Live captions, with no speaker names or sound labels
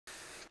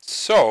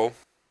So,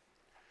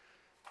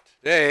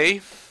 today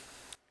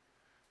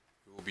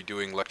we will be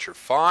doing lecture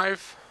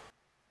 5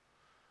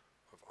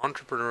 of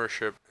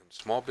Entrepreneurship and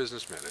Small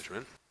Business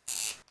Management.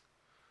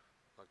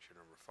 Lecture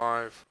number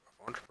 5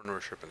 of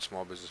Entrepreneurship and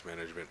Small Business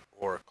Management,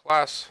 or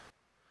class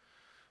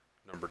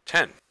number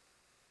 10. And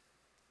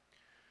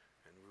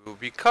we will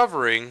be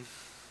covering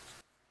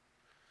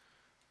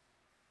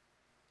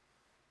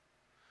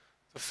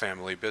the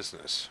family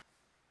business.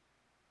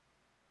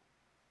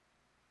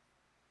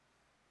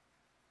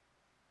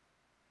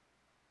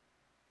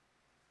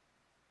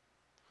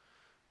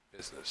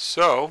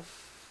 So,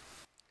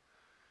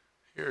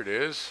 here it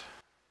is,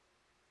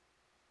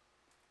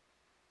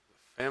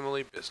 the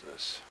family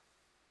business.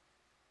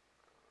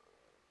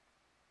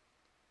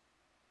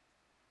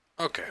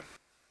 Okay.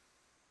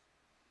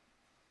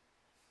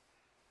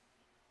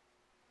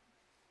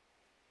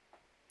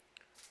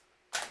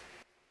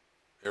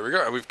 There we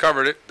go. We've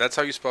covered it. That's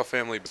how you spell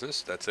family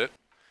business. That's it.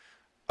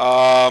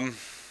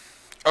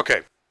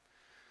 Okay.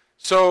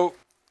 So,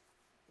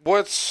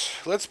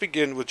 let's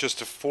begin with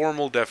just a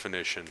formal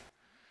definition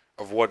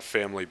of what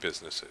family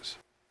business is.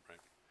 Right?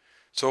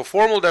 So a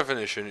formal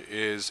definition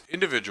is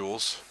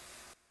individuals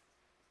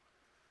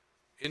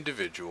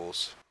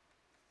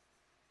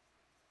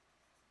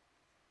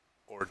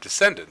or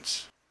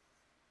descendants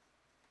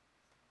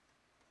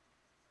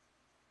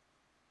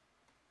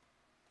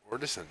of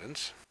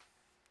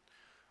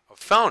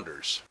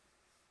founders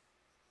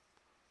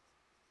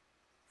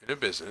in a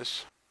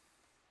business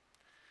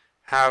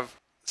have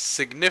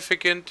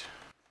significant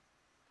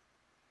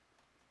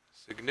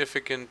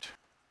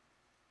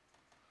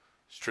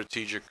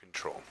strategic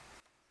control.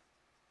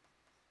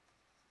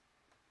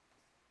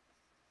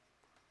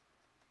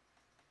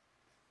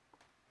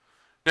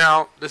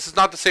 Now, this is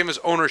not the same as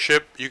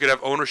ownership. You could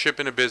have ownership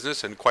in a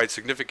business and quite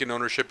significant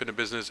ownership in a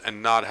business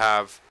and not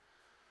have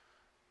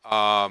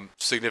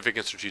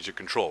significant strategic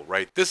control,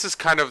 right? This is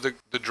kind of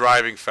the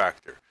driving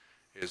factor.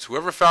 Is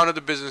whoever founded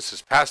the business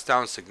has passed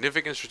down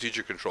significant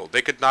strategic control.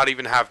 They could not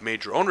even have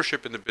major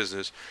ownership in the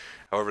business.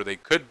 However, they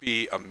could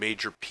be a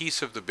major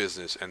piece of the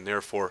business and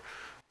therefore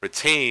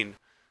retain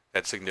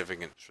that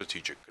significant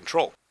strategic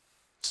control.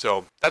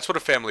 So that's what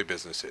a family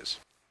business is.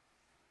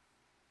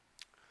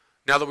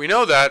 Now that we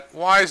know that,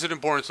 why is it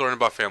important to learn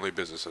about family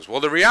businesses?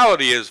 Well, the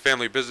reality is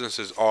family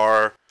businesses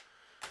are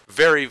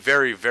very,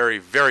 very, very,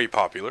 very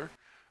popular.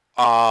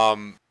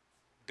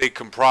 They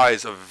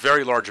comprise a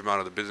very large amount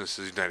of the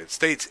businesses in the United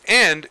States,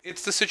 and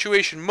it's the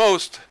situation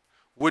most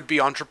would-be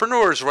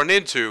entrepreneurs run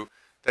into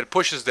that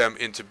pushes them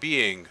into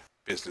being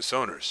business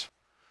owners,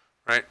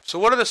 right? So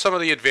what are some of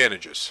the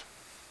advantages?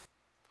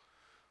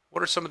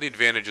 What are some of the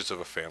advantages of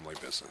a family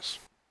business,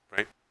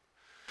 right?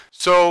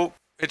 So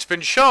it's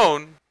been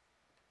shown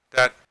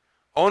that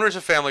owners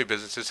of family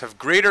businesses have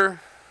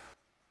greater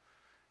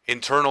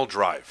internal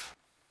drive,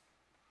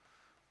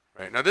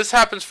 right? Now this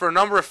happens for a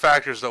number of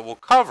factors that we'll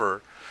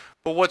cover.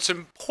 But what's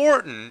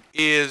important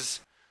is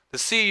the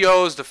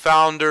CEOs, the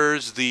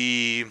founders,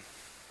 the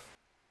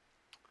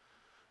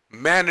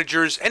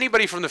managers,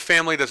 anybody from the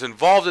family that's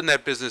involved in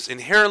that business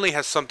inherently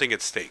has something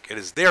at stake. It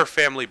is their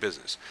family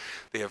business.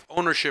 They have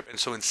ownership, and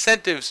so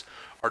incentives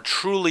are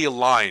truly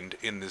aligned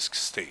in this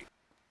state,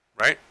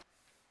 right?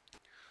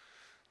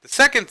 The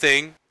second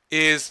thing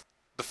is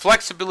the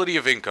flexibility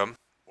of income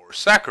or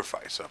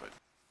sacrifice of it.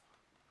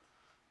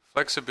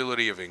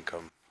 Flexibility of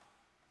income,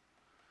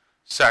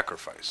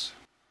 sacrifice.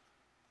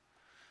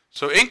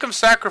 So income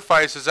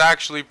sacrifice is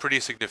actually pretty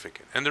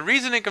significant. And the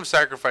reason income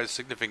sacrifice is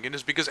significant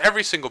is because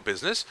every single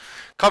business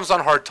comes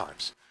on hard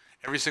times.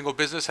 Every single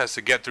business has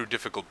to get through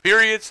difficult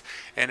periods,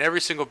 and every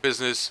single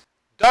business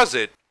does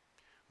it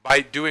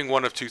by doing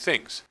one of two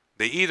things.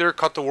 They either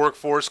cut the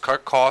workforce,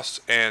 cut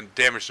costs, and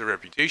damage their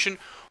reputation,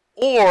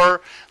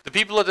 or the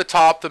people at the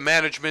top, the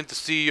management, the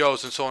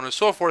CEOs, and so on and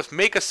so forth,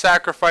 make a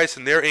sacrifice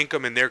in their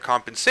income and their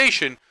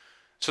compensation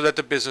so that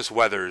the business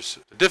weathers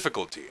the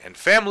difficulty. And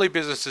family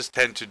businesses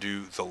tend to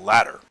do the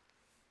latter.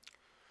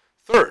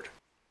 Third,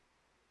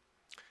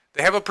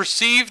 they have a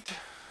perceived,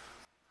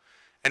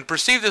 and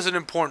perceived is an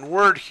important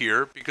word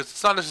here because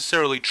it's not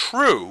necessarily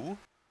true.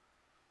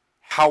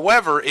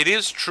 However, it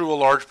is true a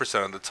large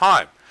percent of the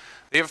time.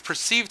 They have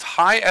perceived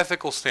high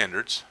ethical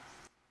standards,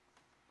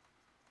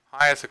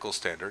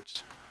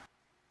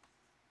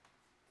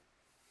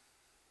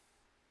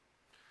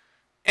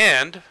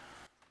 and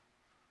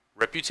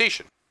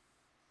reputation.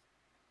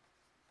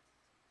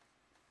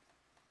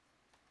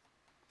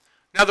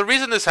 Now, the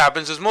reason this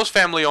happens is most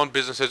family-owned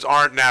businesses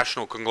aren't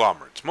national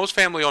conglomerates. Most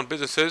family-owned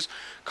businesses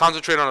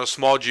concentrate on a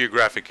small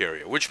geographic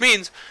area, which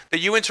means that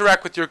you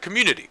interact with your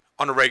community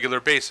on a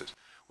regular basis,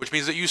 which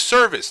means that you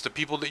service the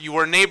people that you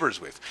are neighbors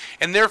with,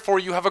 and therefore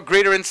you have a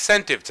greater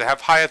incentive to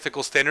have high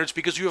ethical standards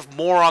because you have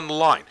more on the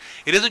line.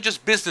 It isn't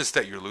just business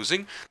that you're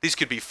losing. These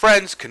could be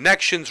friends,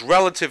 connections,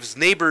 relatives,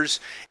 neighbors,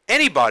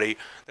 anybody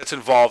that's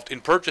involved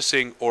in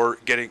purchasing or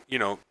getting,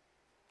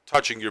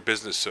 touching your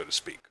business, so to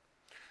speak.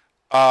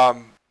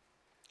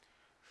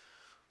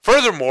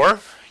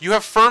 Furthermore, you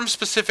have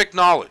firm-specific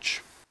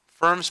knowledge.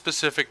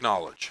 Firm-specific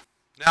knowledge.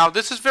 Now,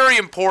 this is very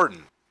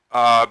important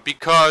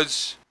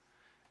because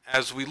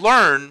as we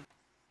learn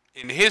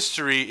in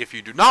history, if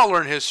you do not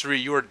learn history,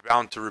 you are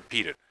bound to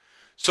repeat it.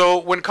 So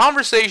when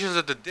conversations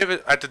at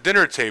the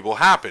dinner table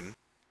happen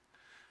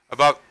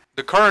about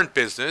the current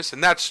business,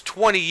 and that's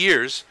 20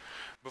 years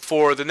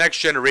before the next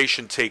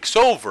generation takes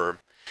over,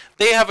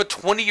 they have a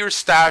 20-year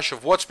stash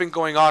of what's been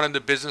going on in the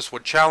business,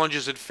 what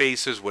challenges it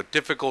faces, what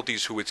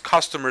difficulties, who its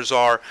customers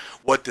are,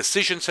 what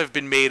decisions have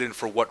been made, and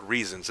for what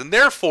reasons. And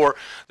therefore,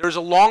 there's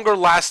a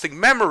longer-lasting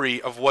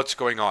memory of what's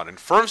going on. And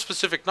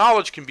firm-specific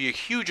knowledge can be a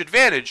huge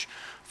advantage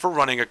for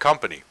running a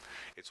company.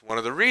 It's one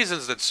of the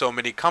reasons that so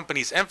many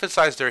companies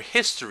emphasize their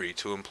history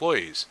to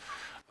employees,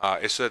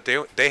 is so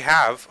that they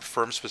have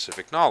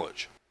firm-specific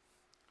knowledge.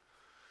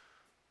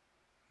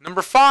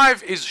 Number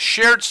 5 is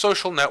shared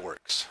social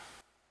networks.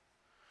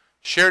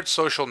 Shared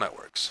social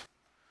networks.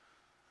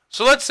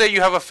 So let's say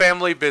you have a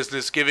family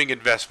business giving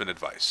investment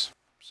advice.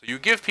 So you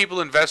give people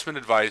investment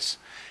advice,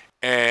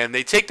 and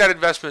they take that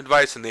investment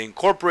advice and they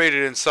incorporate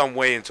it in some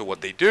way into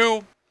what they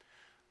do.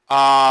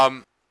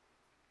 And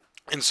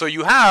so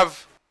you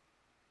have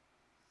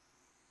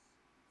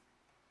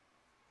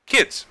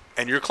kids,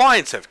 and your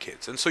clients have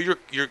kids. And so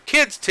your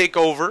kids take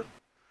over,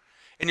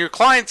 and your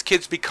clients'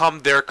 kids become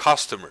their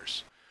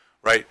customers.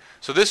 Right?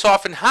 So this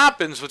often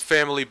happens with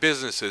family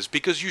businesses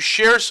because you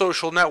share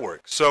social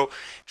networks. So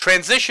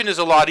transition is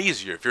a lot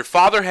easier. If your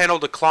father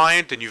handled a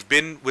client and you've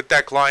been with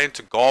that client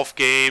to golf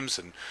games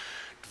and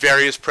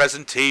various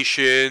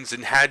presentations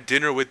and had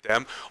dinner with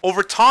them,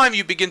 over time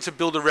you begin to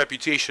build a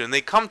reputation, and they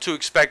come to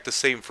expect the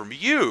same from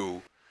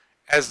you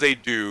as they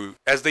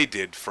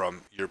did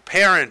from your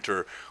parent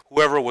or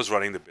whoever was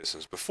running the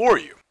business before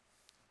you.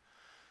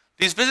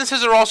 These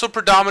businesses are also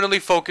predominantly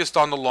focused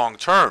on the long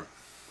term.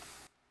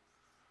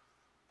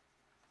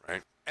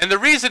 And the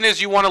reason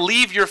is you want to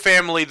leave your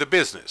family the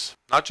business.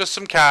 Not just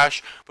some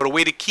cash, but a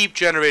way to keep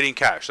generating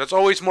cash. That's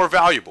always more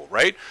valuable,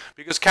 right?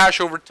 Because cash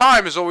over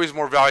time is always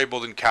more valuable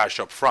than cash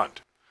up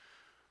front,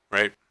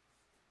 right?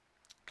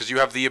 Because you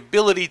have the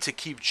ability to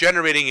keep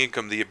generating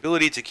income, the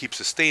ability to keep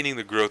sustaining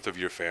the growth of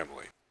your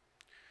family.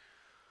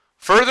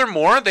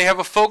 Furthermore, they have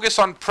a focus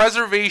on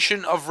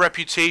preservation of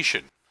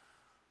reputation.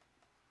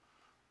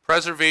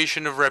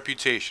 Preservation of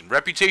reputation.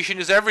 Reputation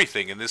is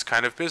everything in this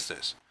kind of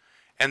business.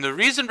 And the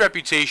reason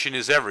reputation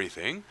is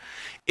everything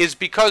is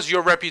because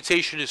your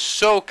reputation is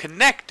so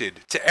connected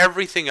to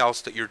everything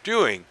else that you're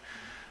doing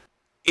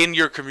in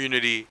your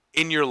community,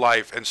 in your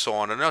life, and so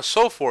on and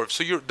so forth.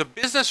 So the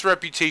business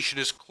reputation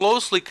is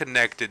closely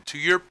connected to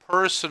your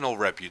personal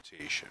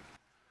reputation.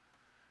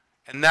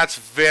 And that's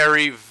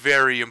very,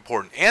 very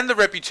important. And the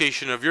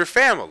reputation of your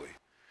family,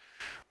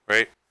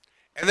 right?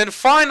 And then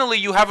finally,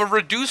 you have a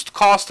reduced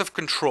cost of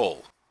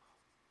control.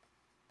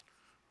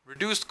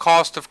 Reduced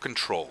cost of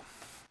control.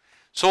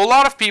 So a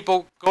lot of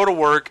people go to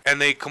work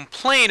and they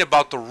complain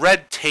about the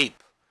red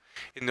tape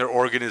in their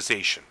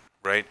organization,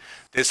 right?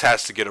 This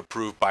has to get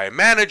approved by a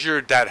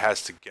manager, that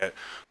has to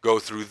go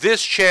through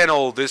this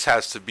channel, this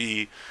has to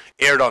be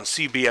aired on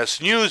CBS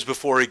News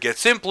before it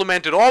gets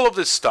implemented, all of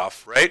this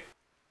stuff, right?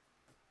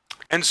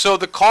 And so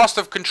the cost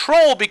of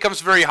control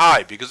becomes very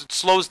high because it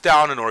slows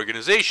down an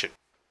organization.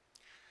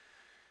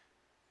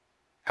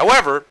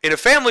 However, in a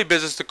family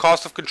business, the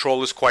cost of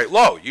control is quite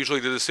low. Usually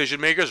the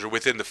decision makers are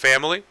within the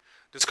family.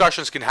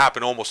 Discussions can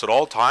happen almost at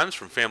all times,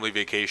 from family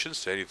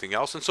vacations to anything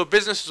else. And so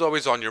business is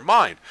always on your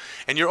mind.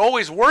 And you're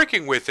always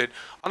working with it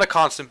on a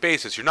constant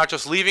basis. You're not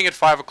just leaving at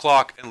 5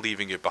 o'clock and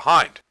leaving it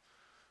behind.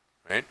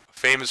 Right? A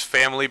famous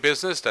family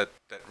business that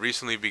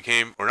recently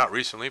became, or not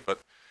recently, but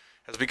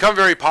has become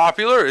very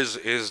popular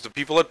is the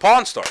people at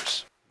Pawn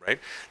Stars. Right?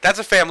 That's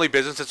a family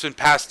business that's been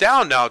passed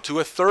down now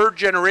to a third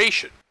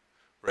generation.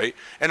 Right?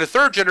 And a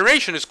third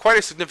generation is quite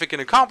a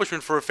significant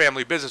accomplishment for a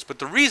family business, but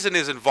the reason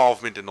is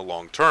involvement in the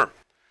long term.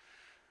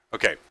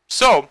 Okay,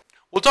 so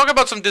we'll talk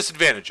about some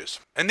disadvantages.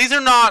 And these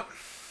are not,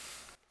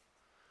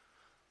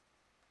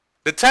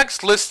 the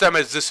text lists them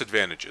as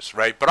disadvantages,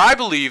 right? But I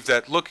believe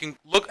that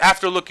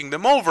after looking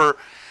them over,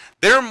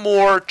 they're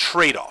more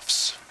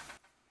trade-offs,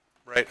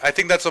 right? I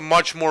think that's a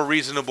much more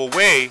reasonable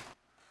way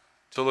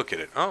to look at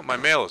it. Oh, my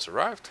mail has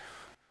arrived.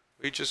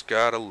 We just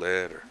got a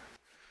letter.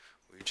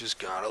 We just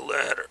got a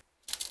letter.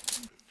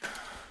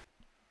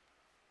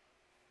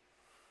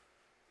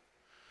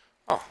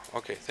 Oh,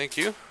 okay, thank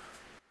you.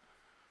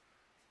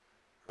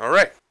 All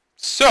right,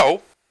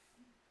 so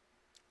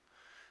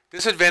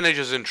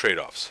disadvantages and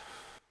trade-offs.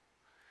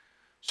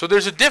 So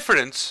there's a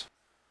difference.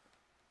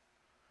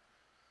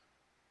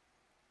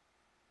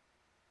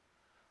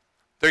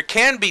 There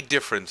can be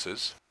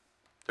differences.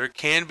 There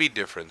can be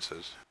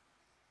differences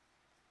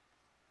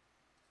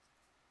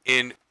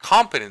in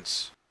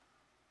competence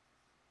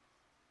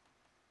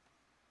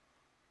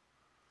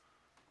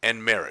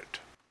and merit.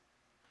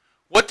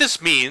 What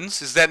this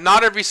means is that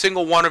not every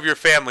single one of your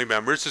family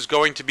members is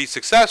going to be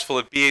successful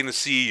at being the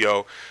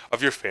CEO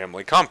of your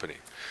family company.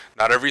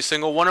 Not every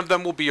single one of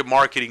them will be a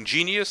marketing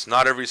genius.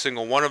 Not every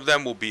single one of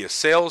them will be a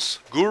sales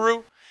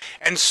guru.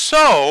 And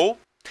so,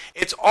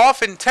 it's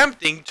often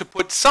tempting to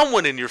put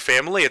someone in your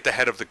family at the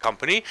head of the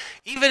company,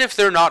 even if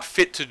they're not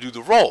fit to do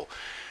the role.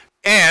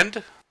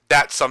 And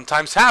that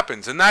sometimes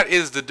happens, and that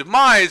is the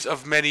demise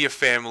of many a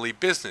family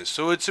business.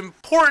 So it's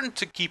important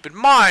to keep in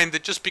mind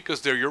that just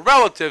because they're your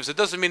relatives, it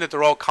doesn't mean that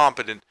they're all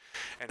competent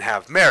and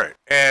have merit.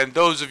 And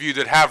those of you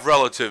that have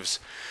relatives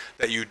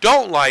that you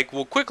don't like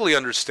will quickly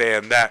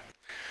understand that,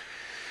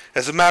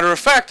 as a matter of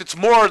fact, it's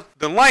more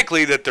than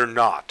likely that they're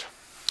not.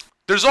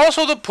 There's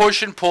also the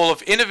push and pull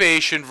of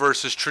innovation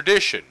versus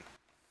tradition.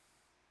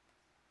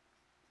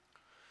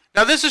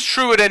 Now, this is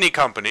true at any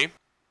company,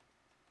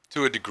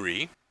 to a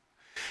degree.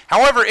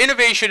 However,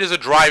 innovation is a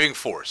driving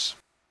force.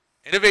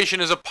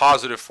 Innovation is a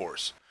positive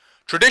force.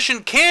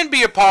 Tradition can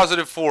be a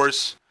positive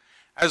force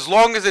as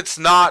long as it's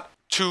not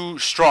too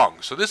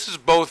strong. So this is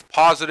both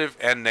positive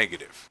and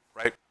negative,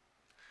 right?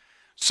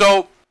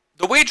 So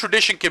the way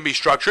tradition can be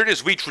structured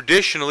is we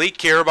traditionally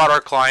care about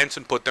our clients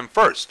and put them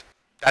first.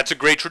 That's a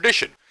great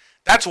tradition.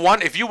 That's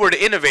one. If you were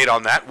to innovate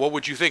on that, what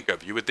would you think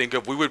of? You would think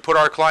of we would put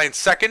our clients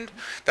second.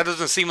 That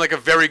doesn't seem like a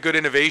very good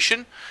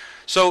innovation.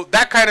 So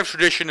that kind of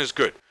tradition is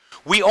good.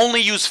 We only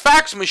use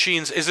fax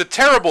machines is a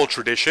terrible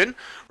tradition,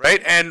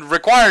 right? And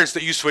requires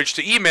that you switch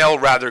to email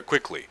rather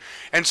quickly.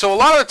 And so a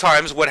lot of the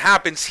times what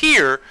happens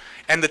here,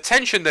 and the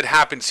tension that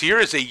happens here,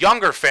 is a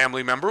younger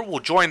family member will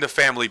join the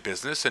family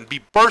business and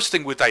be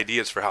bursting with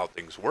ideas for how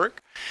things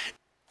work.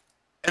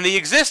 And the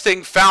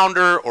existing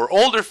founder or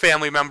older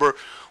family member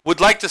would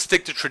like to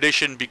stick to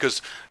tradition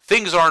because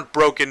things aren't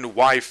broken,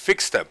 why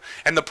fix them?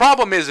 And the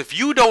problem is, if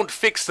you don't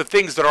fix the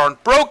things that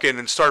aren't broken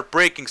and start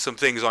breaking some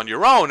things on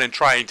your own and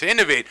trying to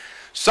innovate,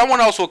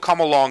 someone else will come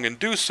along and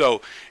do so,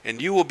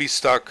 and you will be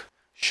stuck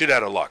shit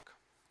out of luck.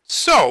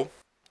 So,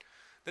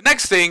 the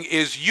next thing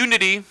is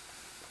unity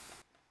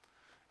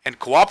and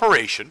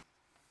cooperation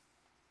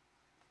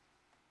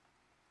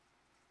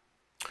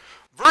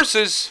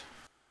versus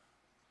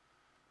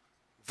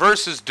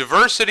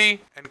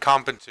diversity and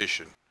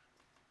competition.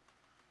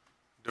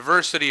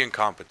 Diversity and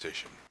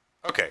competition.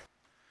 Okay,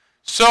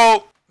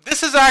 so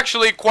this is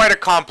actually quite a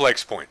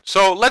complex point.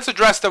 So let's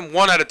address them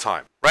one at a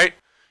time, right?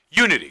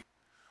 Unity.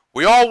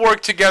 We all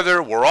work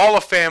together. We're all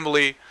a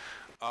family.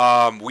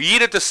 We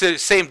eat at the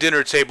same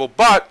dinner table,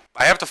 but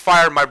I have to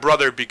fire my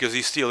brother because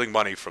he's stealing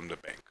money from the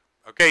bank.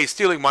 Okay, he's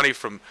stealing money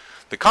from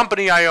the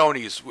company I own.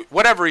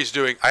 Whatever he's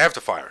doing, I have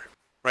to fire him,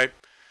 right?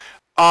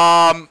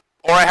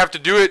 Or I have to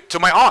do it to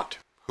my aunt,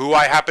 who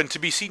I happen to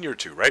be senior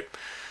to, right?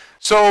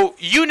 So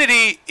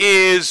unity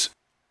is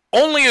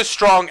only as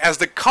strong as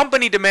the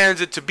company demands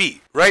it to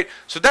be, right?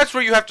 So that's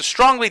where you have to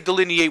strongly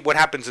delineate what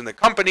happens in the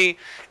company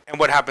and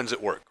what happens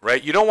at work,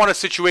 right? You don't want a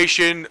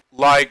situation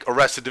like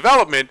Arrested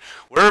Development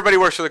where everybody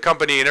works for the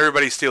company and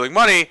everybody's stealing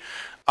money,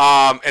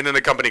 and then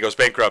the company goes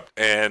bankrupt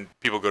and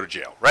people go to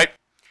jail, right?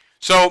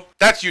 So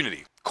that's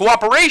unity.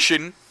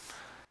 Cooperation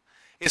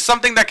is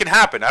something that can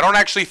happen. I don't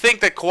actually think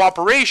that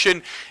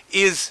cooperation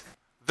is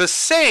the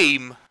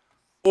same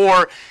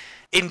or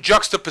in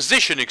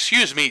juxtaposition,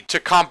 to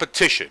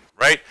competition,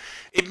 right?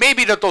 It may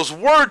be that those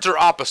words are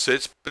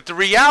opposites, but the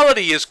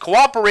reality is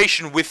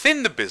cooperation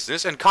within the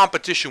business and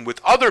competition with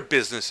other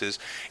businesses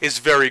is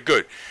very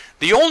good.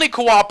 The only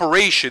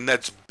cooperation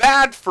that's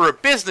bad for a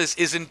business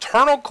is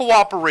internal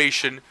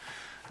cooperation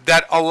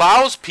that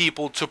allows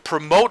people to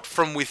promote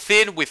from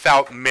within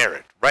without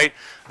merit, right?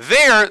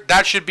 There,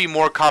 that should be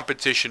more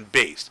competition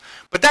based.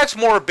 But that's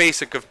more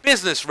basic of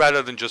business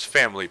rather than just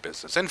family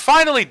business. And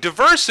finally,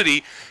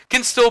 diversity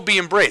can still be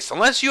embraced.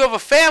 Unless you have a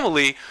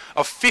family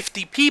of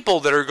 50 people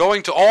that are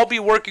going to all be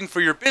working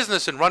for your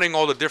business and running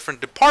all the different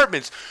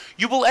departments,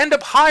 you will end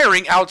up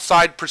hiring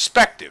outside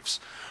perspectives,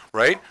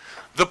 right?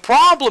 The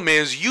problem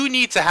is you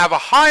need to have a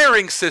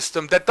hiring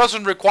system that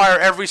doesn't require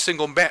every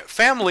single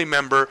family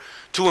member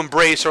to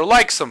embrace or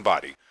like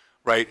somebody.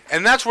 Right?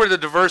 And that's where the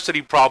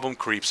diversity problem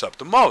creeps up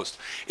the most.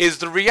 Is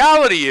the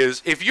reality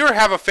is, if you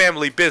have a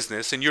family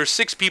business and you're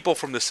 6 people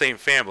from the same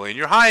family and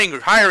you're hiring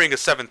a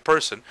 7th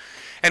person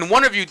and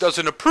one of you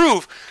doesn't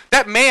approve,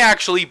 that may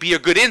actually be a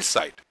good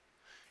insight.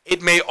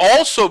 It may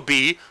also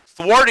be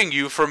thwarting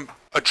you from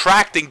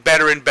attracting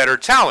better and better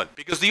talent,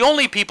 because the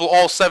only people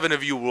all 7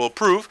 of you will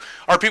approve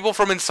are people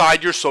from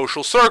inside your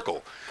social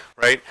circle,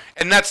 right?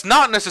 And that's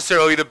not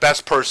necessarily the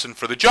best person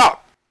for the job.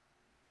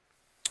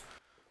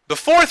 The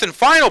fourth and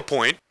final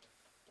point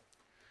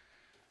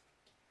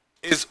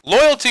is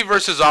loyalty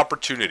versus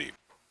opportunity.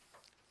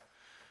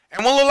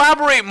 And we'll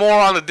elaborate more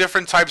on the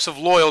different types of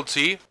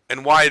loyalty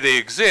and why they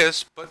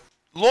exist, but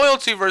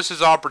loyalty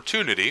versus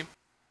opportunity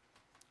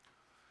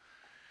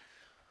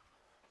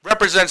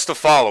represents the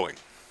following.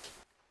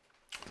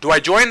 Do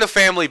I join the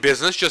family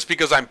business just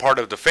because I'm part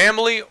of the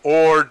family,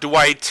 or do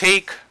I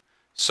take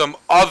some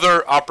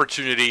other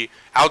opportunity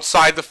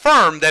outside the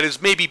firm that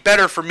is maybe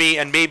better for me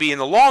and maybe in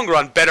the long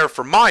run better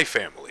for my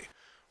family,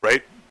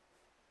 right?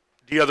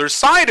 The other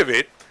side of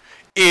it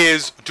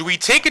is, do we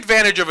take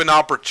advantage of an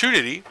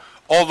opportunity,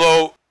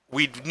 although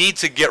we need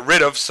to get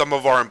rid of some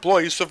of our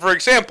employees? So for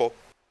example,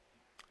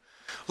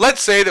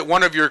 let's say that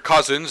one of your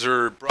cousins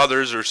or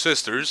brothers or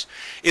sisters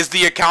is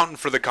the accountant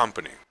for the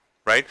company,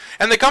 right?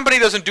 And the company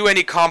doesn't do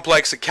any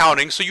complex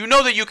accounting, so you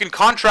know that you can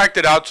contract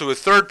it out to a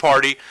third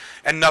party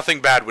and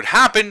nothing bad would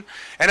happen.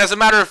 And as a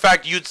matter of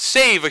fact, you'd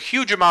save a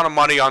huge amount of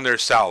money on their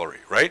salary,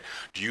 right?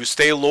 Do you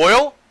stay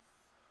loyal?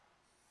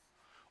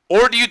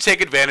 Or do you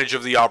take advantage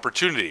of the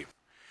opportunity?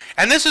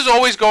 And this is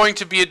always going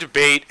to be a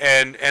debate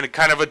and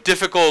kind of a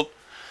difficult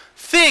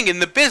thing in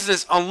the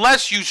business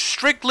unless you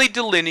strictly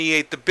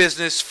delineate the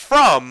business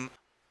from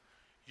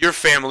your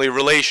family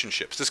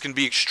relationships. This can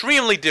be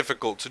extremely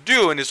difficult to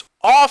do and is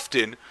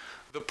often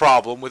the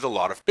problem with a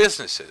lot of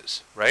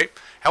businesses, right?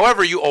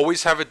 However, you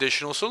always have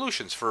additional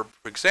solutions. For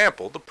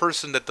example, the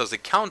person that does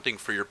accounting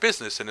for your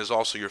business and is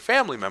also your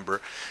family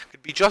member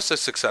could be just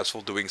as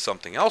successful doing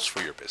something else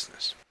for your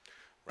business,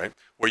 right?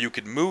 Where you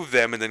could move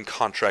them and then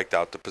contract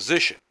out the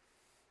position.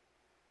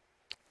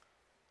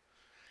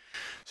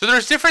 So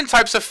there's different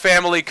types of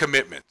family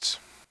commitments.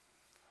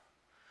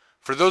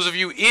 For those of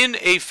you in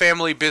a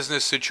family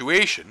business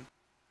situation,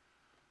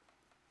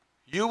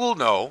 you will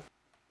know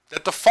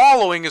that the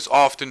following is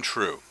often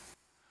true,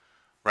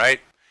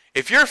 right?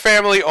 If your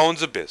family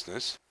owns a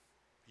business,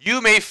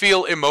 you may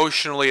feel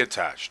emotionally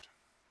attached.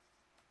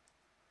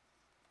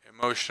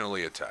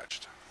 Emotionally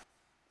attached.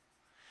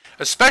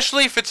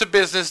 Especially if it's a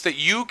business that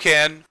you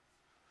can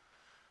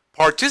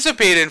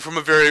participate in from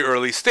a very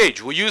early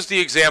stage. We'll use the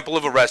example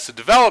of Arrested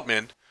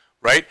Development,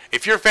 right?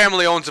 If your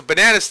family owns a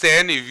banana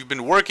stand, if you've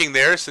been working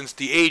there since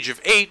the age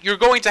of 8, you're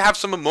going to have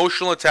some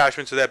emotional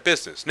attachment to that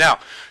business. Now,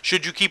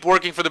 should you keep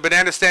working for the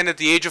banana stand at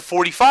the age of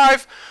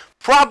 45?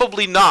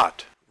 Probably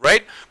not,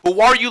 right? But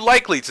are you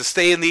likely to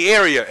stay in the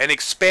area and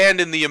expand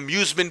in the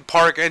amusement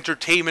park,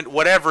 entertainment,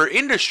 whatever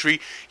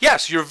industry?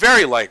 Yes, you're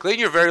very likely,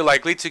 and you're very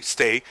likely to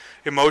stay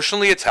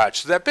emotionally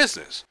attached to that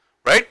business,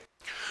 right?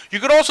 You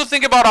could also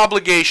think about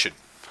obligation,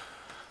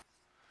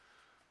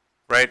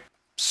 right?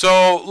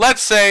 So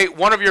let's say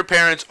one of your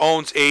parents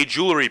owns a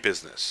jewelry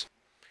business,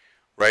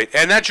 right?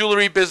 And that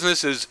jewelry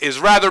business is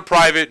rather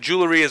private.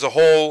 Jewelry as a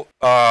whole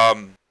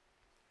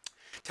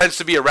tends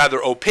to be a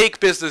rather opaque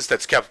business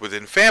that's kept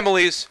within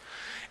families.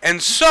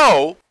 And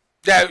so,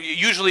 that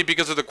usually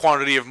because of the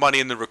quantity of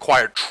money and the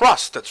required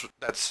trust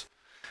that's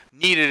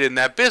needed in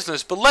that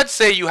business. But let's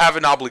say you have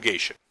an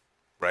obligation,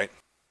 right?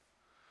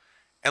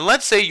 And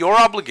let's say your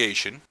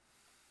obligation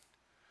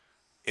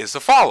is the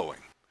following.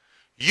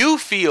 You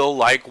feel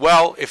like,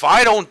 well, if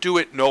I don't do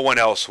it, no one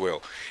else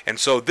will. And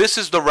so this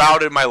is the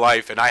route in my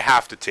life and I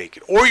have to take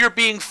it. Or you're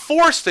being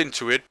forced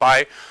into it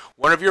by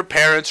one of your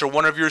parents or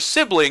one of your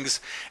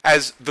siblings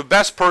as the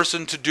best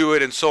person to do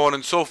it and so on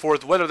and so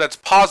forth. Whether that's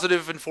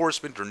positive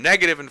enforcement or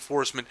negative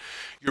enforcement,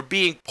 you're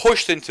being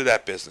pushed into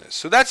that business.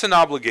 So that's an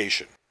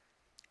obligation.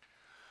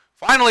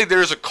 Finally,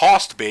 there's a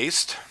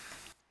cost-based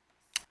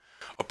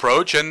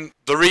approach, and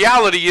the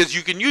reality is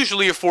you can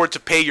usually afford to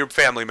pay your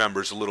family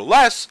members a little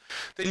less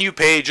than you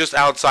pay just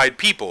outside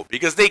people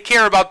because they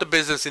care about the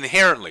business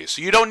inherently.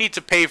 So you don't need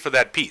to pay for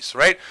that piece,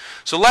 right?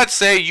 So let's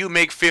say you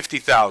make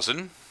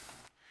 $50,000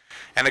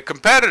 and a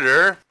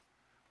competitor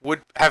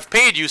would have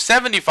paid you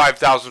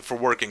 $75,000 for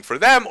working for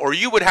them, or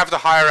you would have to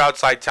hire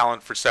outside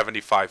talent for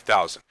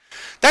 $75,000.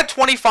 That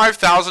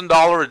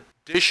 $25,000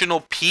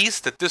 additional piece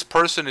that this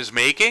person is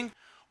making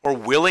or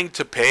willing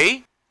to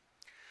pay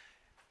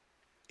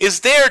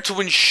is there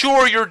to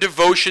ensure your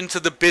devotion to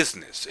the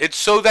business. It's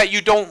so that you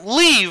don't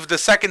leave the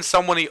second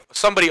somebody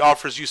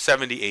offers you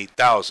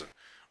 $78,000,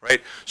 right?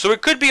 So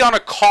it could be on a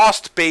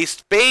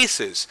cost-based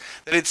basis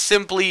that it's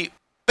simply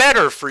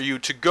better for you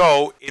to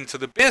go into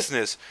the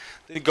business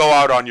than go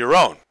out on your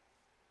own.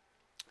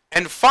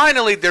 And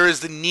finally, there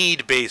is the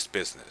need-based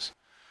business,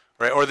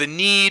 right? Or the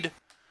need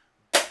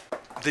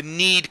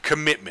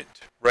commitment,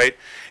 right?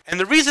 And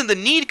the reason the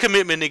need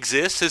commitment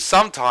exists is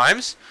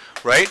sometimes,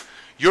 right,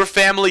 your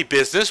family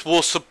business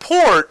will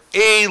support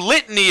a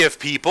litany of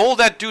people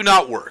that do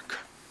not work.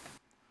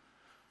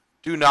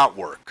 Do not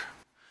work.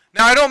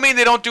 Now, I don't mean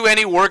they don't do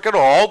any work at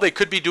all. They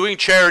could be doing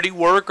charity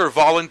work or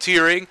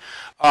volunteering,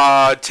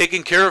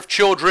 taking care of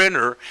children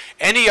or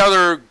any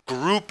other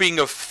grouping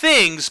of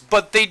things,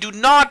 but they do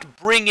not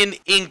bring in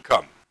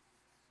income,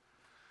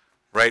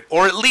 right?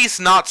 Or at least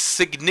not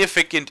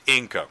significant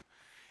income.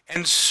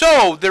 And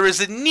so there is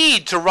a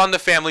need to run the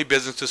family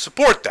business to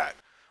support that,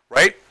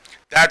 right?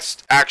 That's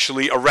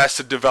actually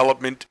Arrested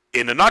Development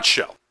in a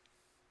nutshell.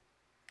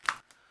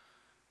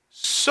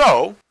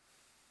 So,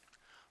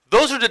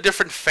 those are the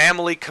different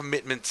family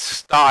commitment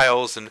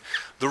styles and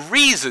the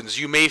reasons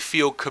you may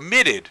feel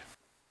committed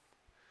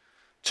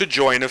to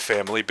join a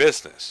family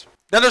business.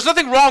 Now, there's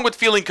nothing wrong with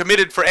feeling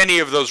committed for any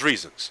of those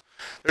reasons.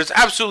 There's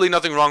absolutely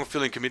nothing wrong with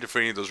feeling committed for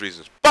any of those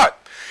reasons. But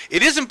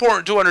it is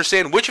important to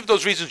understand which of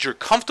those reasons you're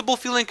comfortable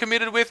feeling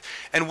committed with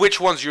and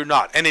which ones you're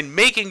not. And in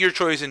making your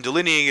choice and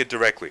delineating it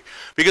directly.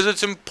 Because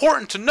it's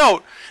important to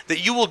note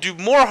that you will do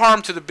more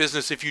harm to the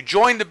business if you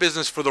join the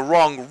business for the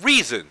wrong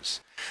reasons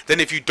than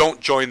if you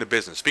don't join the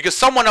business. Because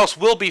someone else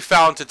will be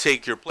found to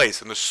take your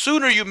place. And the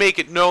sooner you make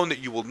it known that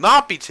you will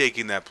not be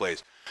taking that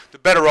place, the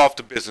better off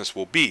the business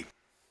will be.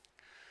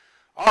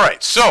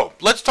 Alright, so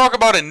let's talk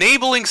about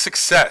enabling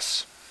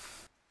success.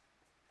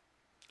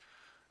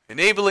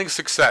 Enabling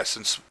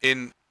success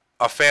in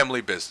a family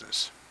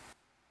business.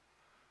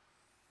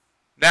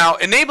 Now,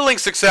 enabling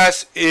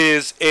success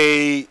is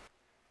a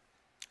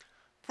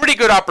pretty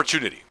good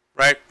opportunity,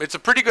 right? It's a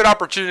pretty good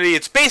opportunity.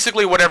 It's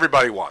basically what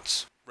everybody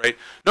wants, right?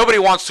 Nobody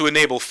wants to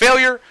enable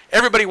failure.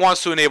 Everybody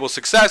wants to enable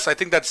success. I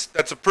think that's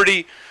a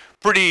pretty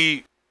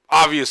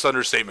obvious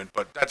understatement,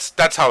 but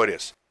that's how it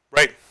is,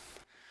 right?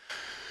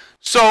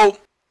 So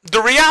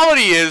the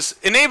reality is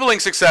enabling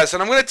success,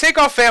 and I'm going to take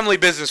off family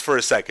business for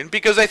a second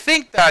because I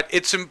think that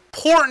it's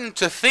important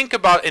to think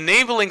about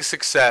enabling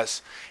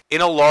success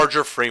in a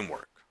larger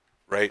framework,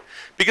 right?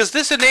 Because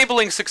this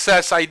enabling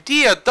success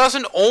idea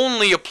doesn't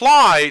only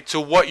apply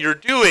to what you're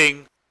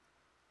doing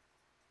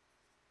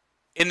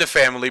in the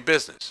family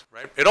business,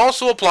 right? It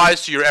also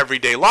applies to your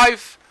everyday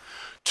life,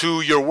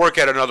 to your work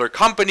at another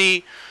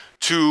company,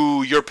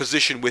 to your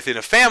position within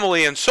a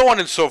family, and so on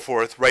and so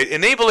forth, right?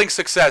 Enabling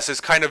success is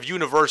kind of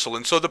universal.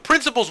 And so the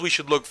principles we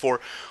should look for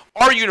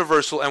are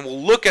universal, and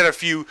we'll look at a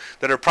few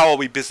that are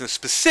probably business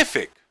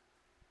specific.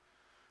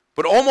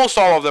 But almost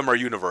all of them are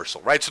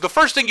universal, right? So the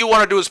first thing you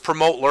want to do is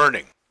promote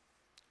learning.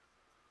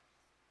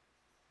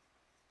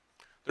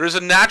 There is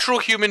a natural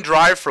human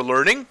drive for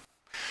learning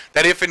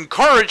that, if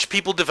encouraged,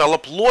 people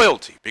develop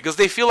loyalty because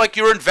they feel like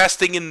you're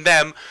investing in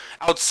them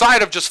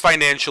outside of just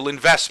financial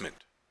investment,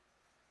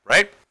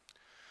 right?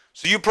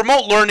 So you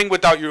promote learning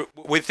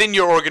within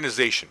your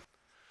organization.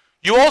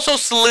 You also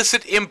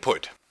solicit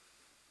input.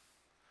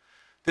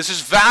 This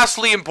is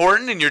vastly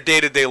important in your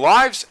day-to-day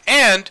lives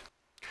and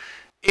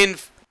in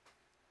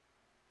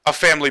a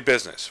family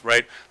business,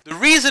 right? The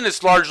reason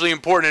it's largely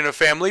important in a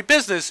family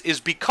business is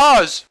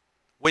because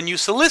when you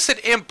solicit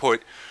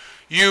input,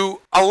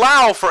 you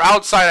allow for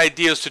outside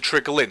ideas to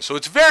trickle in. So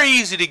it's very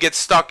easy to get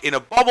stuck in a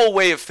bubble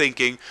way of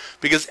thinking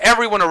because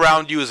everyone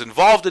around you is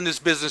involved in this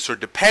business or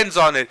depends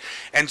on it,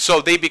 and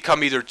so they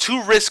become either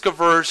too risk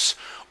averse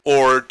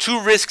or too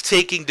risk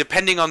taking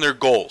depending on their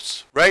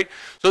goals, right?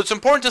 So it's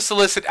important to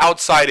solicit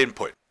outside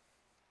input.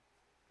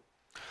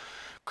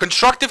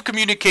 Constructive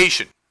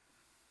communication.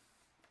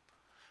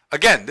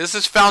 Again, this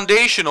is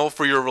foundational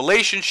for your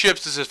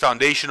relationships, this is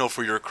foundational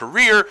for your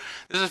career,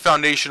 this is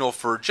foundational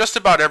for just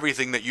about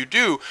everything that you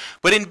do.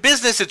 But in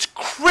business, it's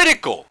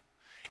critical.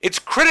 It's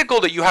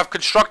critical that you have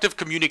constructive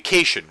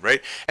communication,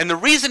 right? And the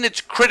reason it's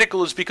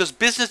critical is because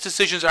business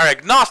decisions are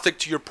agnostic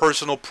to your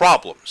personal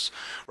problems,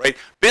 right?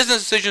 Business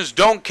decisions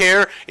don't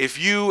care if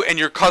you and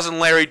your cousin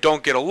Larry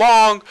don't get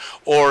along,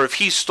 or if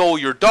he stole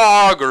your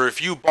dog, or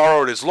if you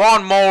borrowed his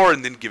lawnmower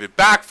and then give it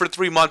back for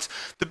 3 months.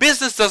 The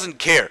business doesn't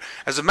care.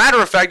 As a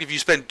matter of fact, if you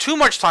spend too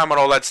much time on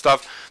all that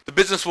stuff, the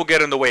business will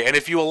get in the way. And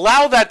if you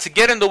allow that to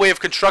get in the way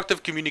of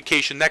constructive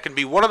communication, that can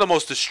be one of the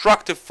most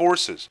destructive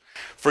forces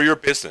for your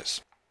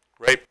business.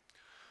 Right?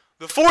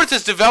 The fourth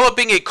is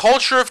developing a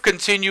culture of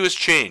continuous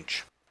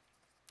change.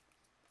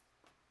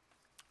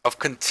 Of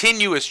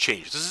continuous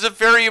change. This is a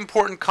very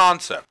important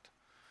concept.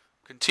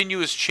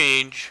 Continuous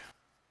change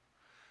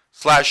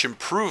 /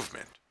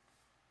 improvement.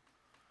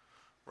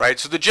 Right?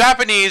 So the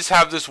Japanese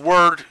have this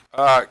word,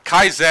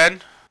 kaizen,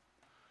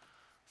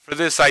 for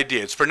this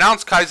idea. It's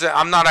pronounced kaizen.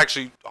 I'm not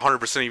actually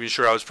 100% even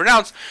sure how it's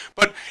pronounced,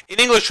 but in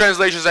English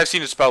translations I've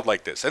seen it spelled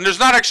like this. And there's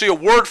not actually a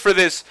word for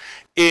this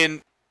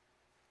in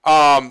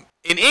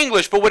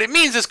English, but what it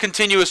means is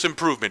continuous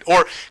improvement,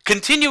 or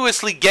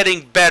continuously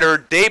getting better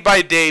day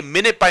by day,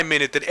 minute by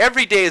minute, that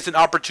every day is an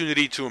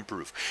opportunity to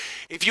improve.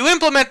 If you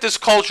implement this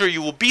culture,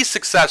 you will be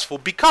successful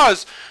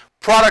because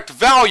product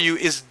value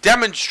is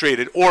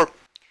demonstrated, or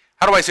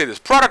how do I say this?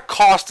 Product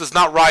cost does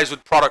not rise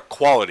with product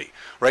quality,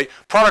 right?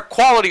 Product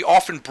quality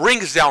often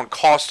brings down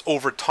costs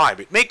over time.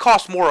 It may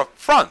cost more up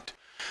front,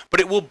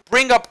 but it will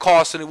bring up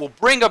costs and it will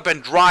bring up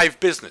and drive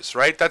business,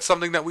 right? That's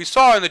something that we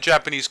saw in the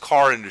Japanese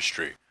car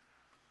industry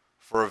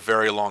for a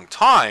very long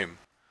time,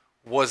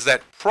 was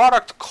that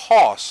product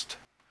cost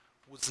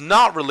was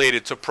not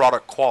related to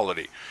product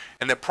quality,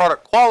 and that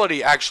product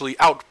quality actually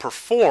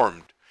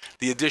outperformed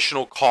the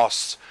additional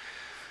costs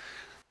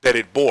that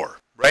it bore,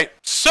 right?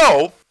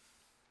 So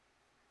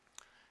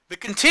the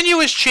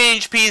continuous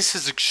change piece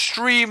is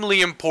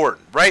extremely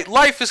important, right?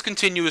 Life is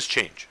continuous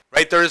change,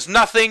 right? There is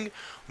nothing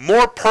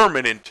more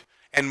permanent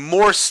and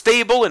more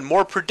stable and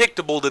more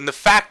predictable than the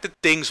fact that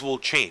things will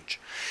change.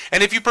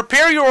 And if you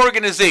prepare your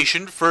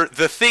organization for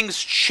the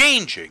things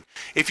changing,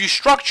 if you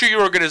structure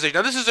your organization,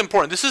 now this is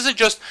important, this isn't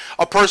just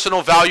a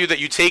personal value that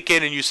you take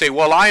in and you say,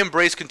 well, I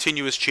embrace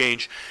continuous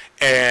change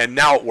and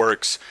now it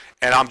works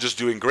and I'm just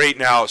doing great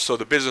now, so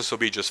the business will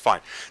be just fine.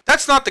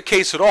 That's not the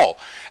case at all.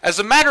 As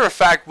a matter of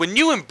fact, when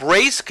you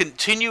embrace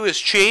continuous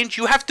change,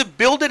 you have to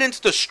build it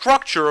into the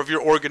structure of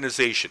your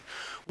organization.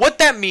 What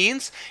that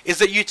means is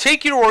that you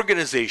take your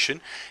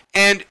organization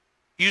and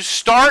you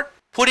start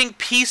putting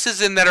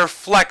pieces in that are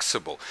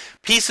flexible,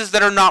 pieces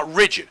that are not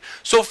rigid.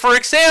 So for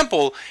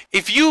example,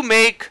 if you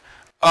make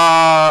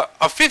a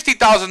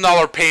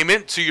 $50,000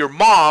 payment to your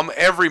mom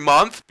every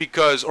month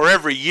or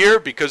every year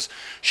because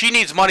she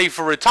needs money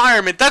for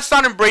retirement, that's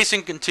not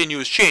embracing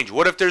continuous change.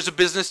 What if there's a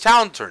business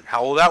downturn?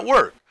 How will that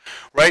work?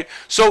 Right?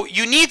 So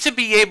you need to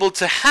be able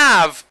to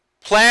have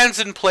plans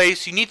in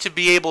place. You need to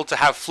be able to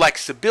have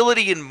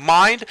flexibility in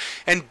mind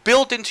and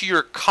built into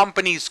your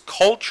company's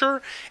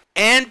culture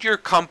and your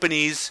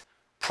company's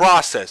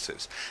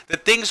processes,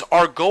 that things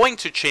are going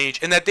to change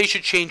and that they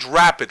should change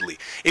rapidly.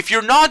 If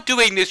you're not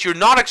doing this, you're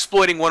not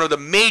exploiting one of the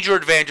major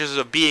advantages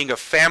of being a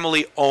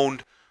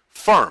family-owned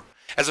firm.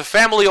 As a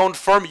family-owned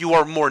firm, you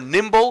are more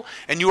nimble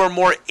and you are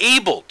more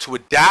able to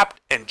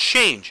adapt and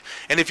change.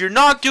 And if you're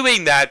not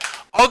doing that,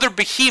 other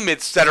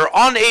behemoths that are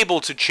unable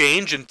to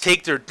change and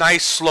take their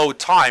nice slow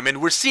time, and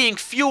we're seeing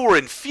fewer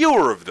and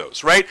fewer of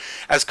those, right?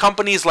 As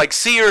companies like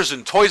Sears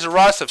and Toys R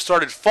Us have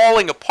started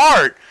falling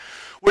apart,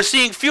 we're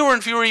seeing fewer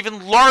and fewer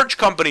even large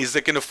companies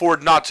that can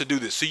afford not to do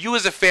this. So you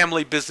as a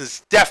family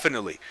business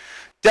definitely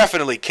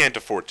can't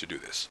afford to do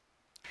this.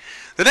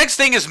 The next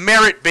thing is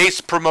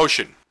merit-based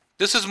promotion.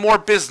 This is more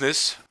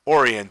business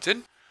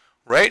oriented,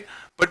 right?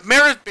 But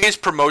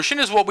merit-based promotion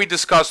is what we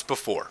discussed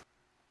before.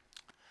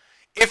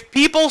 If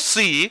people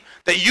see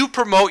that you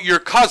promote your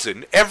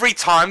cousin every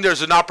time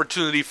there's an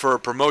opportunity for a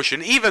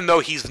promotion, even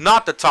though he's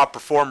not the top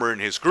performer in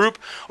his group,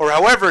 or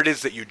however it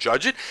is that you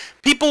judge it,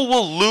 people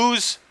will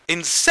lose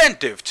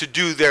incentive to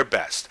do their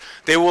best.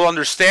 They will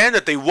understand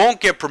that they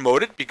won't get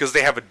promoted because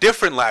they have a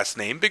different last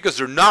name, because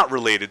they're not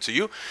related to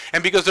you,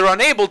 and because they're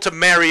unable to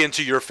marry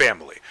into your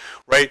family,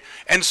 right?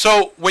 And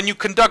so when you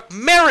conduct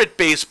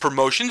merit-based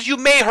promotions, you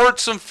may hurt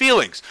some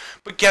feelings.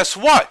 But guess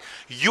what?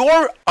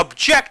 Your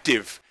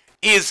objective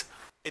is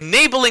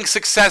enabling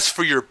success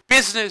for your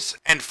business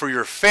and for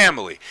your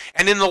family.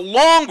 And in the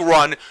long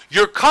run,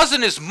 your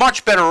cousin is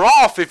much better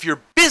off if your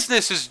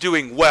business is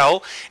doing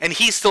well and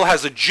he still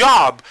has a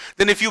job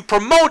than if you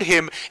promote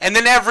him and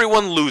then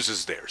everyone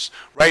loses theirs,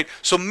 right?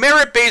 So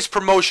merit-based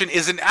promotion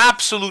is an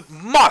absolute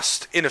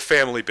must in a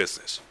family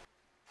business.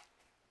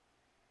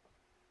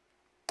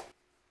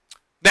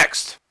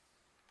 Next.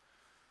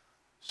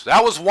 So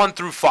that was 1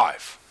 through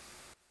 5.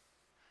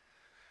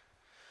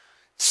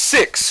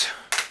 6.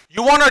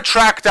 You want to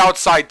attract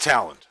outside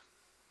talent.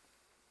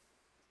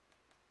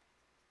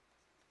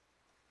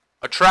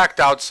 Attract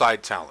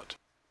outside talent.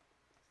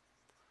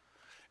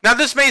 Now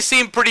this may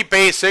seem pretty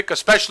basic,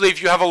 especially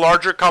if you have a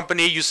larger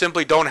company, you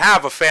simply don't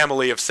have a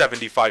family of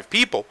 75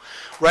 people,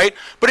 right?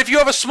 But if you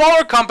have a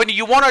smaller company,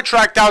 you want to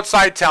attract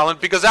outside talent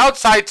because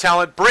outside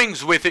talent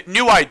brings with it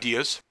new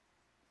ideas,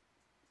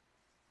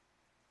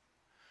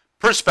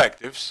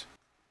 perspectives,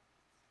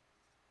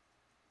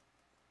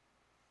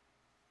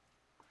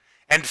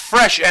 and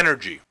fresh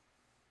energy.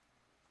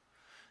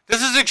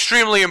 This is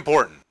extremely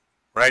important,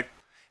 right?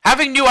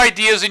 Having new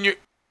ideas in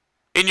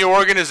your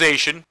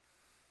organization,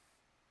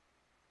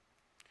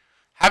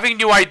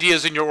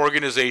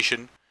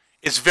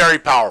 is very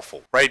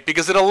powerful, right?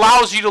 Because it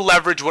allows you to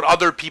leverage what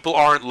other people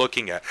aren't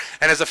looking at.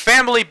 And as a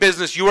family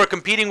business, you are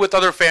competing with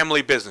other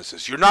family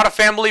businesses. You're not a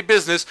family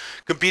business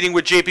competing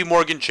with JP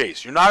Morgan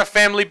Chase. You're not a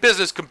family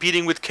business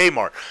competing with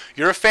Kmart.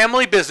 You're a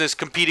family business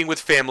competing with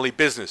family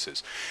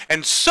businesses.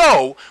 And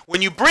so,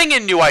 when you bring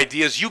in new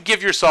ideas, you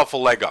give yourself a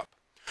leg up.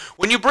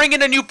 When you bring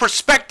in a new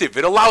perspective,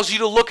 it allows you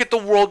to look at the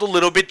world a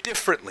little bit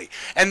differently.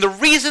 And the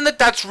reason that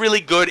that's really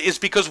good is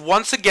because,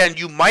 once again,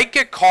 you might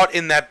get caught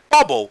in that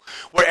bubble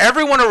where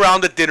everyone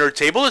around the dinner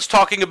table is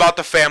talking about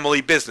the family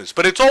business.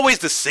 But it's always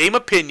the same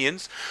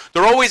opinions,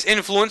 they're always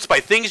influenced by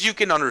things you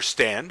can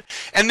understand,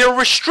 and they're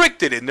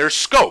restricted in their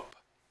scope.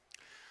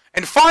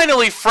 And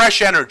finally,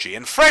 fresh energy.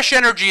 And fresh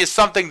energy is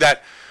something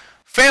that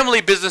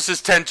family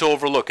businesses tend to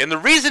overlook. And the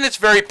reason it's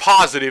very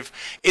positive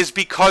is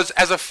because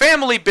as a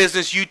family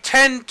business, you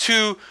tend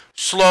to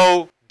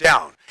slow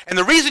down. And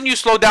the reason you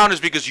slow down is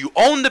because you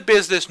own the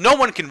business. No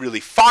one can really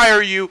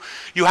fire you.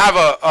 You have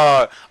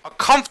a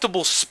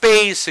comfortable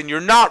space and you're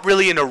not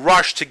really in a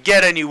rush to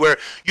get anywhere.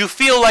 You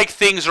feel like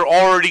things are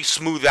already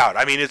smoothed out.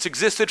 I mean, it's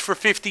existed for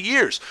 50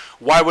 years.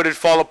 Why would it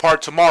fall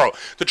apart tomorrow?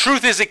 The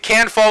truth is it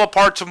can fall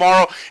apart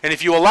tomorrow. And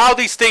if you allow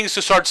these things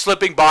to start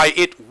slipping by,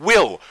 it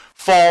will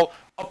fall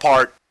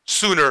apart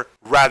sooner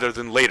rather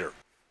than later.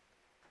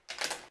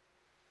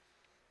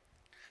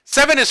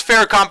 7 is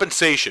fair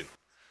compensation.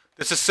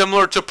 This is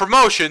similar to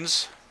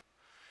promotions.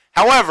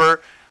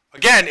 However,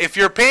 again, if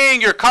you're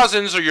paying your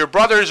cousins or your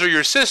brothers or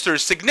your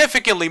sisters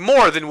significantly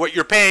more than what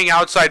you're paying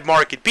outside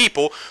market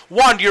people,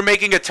 one, you're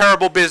making a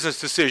terrible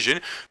business decision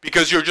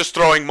because you're just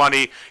throwing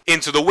money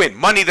into the wind.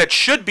 Money that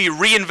should be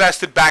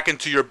reinvested back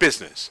into your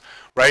business.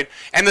 Right?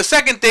 And the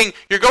second thing,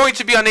 you're going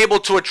to be unable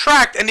to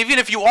attract, and even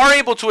if you are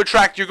able to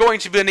attract, you're going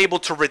to be unable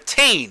to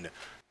retain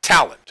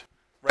talent,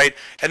 right?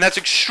 And that's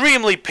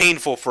extremely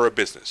painful for a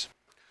business.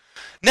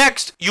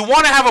 Next, you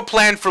want to have a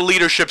plan for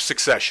leadership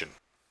succession.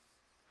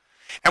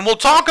 And we'll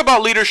talk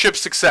about leadership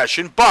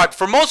succession, but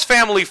for most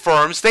family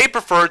firms, they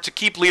prefer to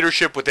keep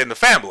leadership within the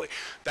family.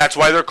 That's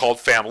why they're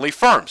called family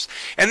firms.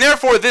 And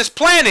therefore, this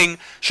planning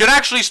should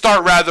actually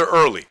start rather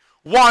early.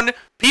 1,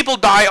 people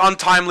die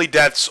untimely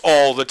deaths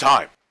all the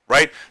time.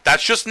 Right?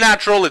 That's just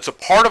natural. It's a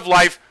part of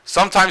life.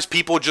 Sometimes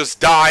people just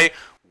die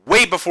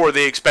way before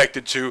they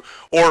expected to,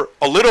 or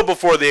a little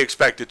before they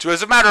expected to.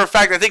 As a matter of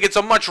fact, I think it's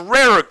a much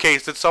rarer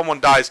case that someone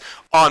dies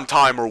on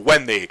time or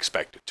when they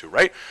expected to,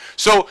 right?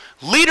 So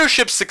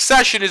leadership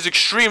succession is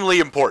extremely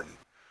important,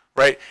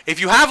 right? If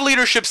you have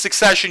leadership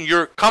succession,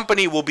 your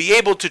company will be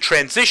able to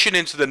transition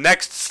into the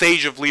next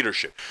stage of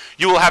leadership.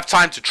 You will have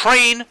time to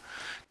train,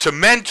 to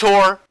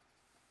mentor,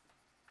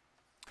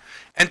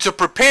 and to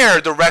prepare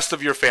the rest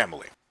of your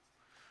family,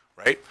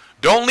 right?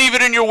 Don't leave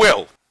it in your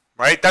will.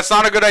 Right? That's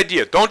not a good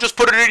idea. Don't just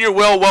put it in your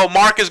will, well,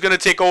 Mark is going to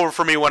take over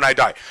for me when I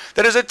die.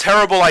 That is a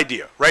terrible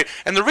idea, right?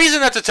 And the reason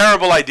that's a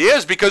terrible idea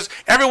is because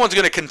everyone's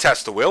going to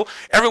contest the will.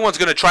 Everyone's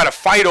going to try to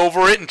fight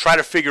over it and try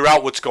to figure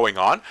out what's going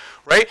on,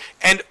 right?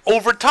 And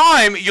over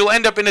time, you'll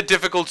end up in a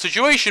difficult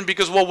situation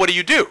because, well, what do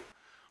you do,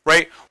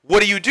 right?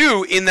 What do you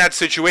do in that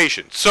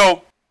situation?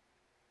 So,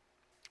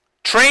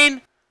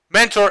 train,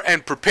 mentor,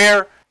 and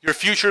prepare your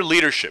future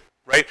leadership.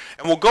 Right?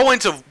 And we'll go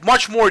into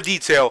much more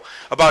detail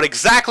about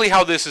exactly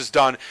how this is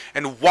done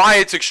and why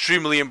it's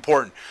extremely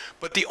important.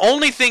 But the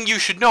only thing you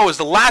should know is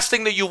the last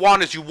thing that you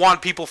want is you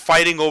want people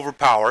fighting over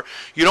power.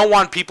 You don't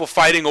want people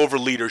fighting over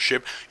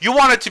leadership. You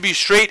want it to be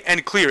straight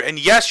and clear. And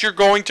yes, you're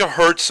going to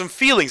hurt some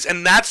feelings.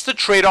 And that's the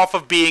trade-off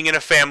of being in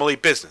a family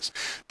business.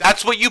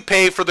 That's what you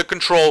pay for the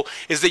control,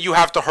 is that you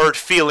have to hurt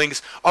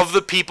feelings of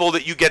the people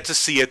that you get to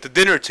see at the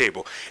dinner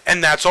table.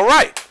 And that's all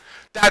right.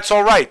 That's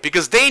all right,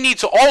 because they need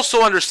to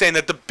also understand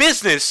that the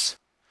business,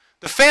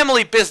 the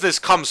family business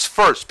comes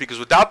first, because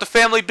without the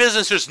family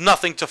business, there's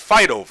nothing to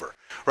fight over,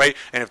 right?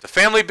 And if the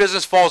family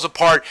business falls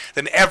apart,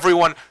 then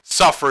everyone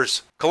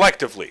suffers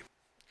collectively.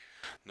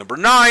 Number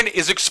 9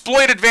 is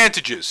exploit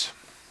advantages.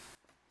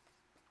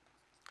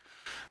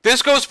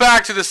 This goes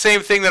back to the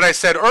same thing that I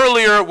said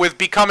earlier with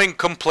becoming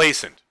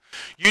complacent.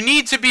 You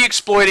need to be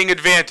exploiting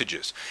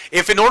advantages.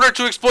 If in order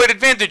to exploit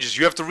advantages,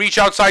 you have to reach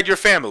outside your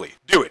family,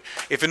 do it.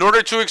 If in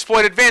order to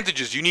exploit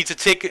advantages, you need to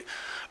take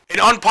an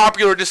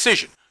unpopular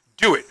decision,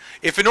 do it.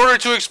 If in order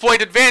to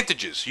exploit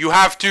advantages, you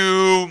have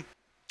to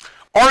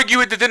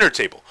argue at the dinner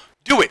table,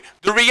 do it.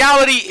 The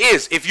reality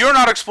is, if you're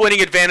not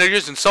exploiting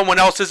advantages and someone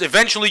else is,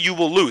 eventually you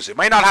will lose. It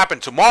might not happen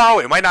tomorrow,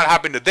 it might not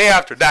happen the day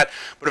after that,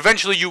 but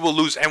eventually you will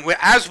lose. And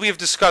as we have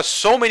discussed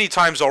so many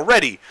times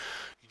already,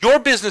 your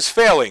business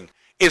failing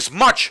is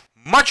much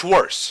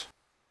worse,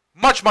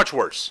 much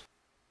worse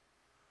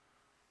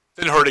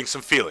than hurting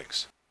some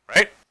feelings,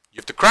 right? You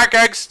have to crack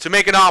eggs to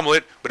make an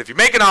omelet, but if you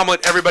make an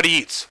omelet, everybody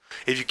eats.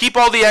 If you keep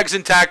all the eggs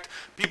intact,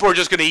 people are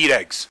just going to eat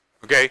eggs,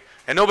 okay?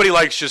 And nobody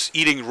likes just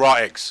eating raw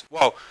eggs.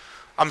 Well,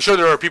 I'm sure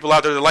there are people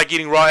out there that like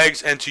eating raw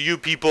eggs, and to you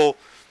people,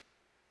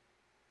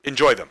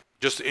 enjoy them.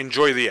 Just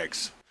enjoy the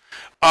eggs.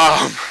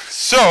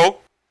 So,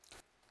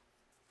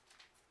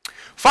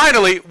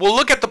 finally, we'll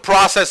look at the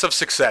process of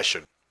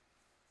succession.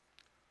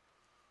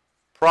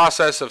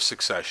 Process of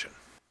succession.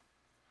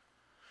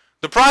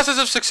 The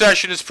process of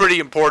succession is pretty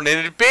important,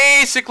 and it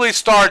basically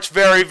starts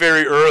very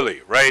early,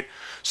 right?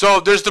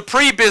 So there's the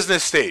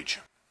pre-business stage.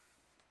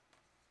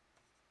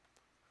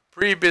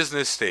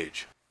 Pre-business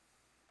stage.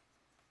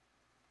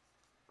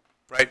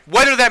 Right?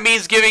 Whether that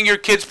means giving your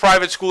kids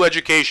private school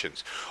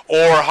educations,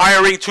 or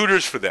hiring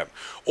tutors for them,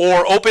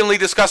 or openly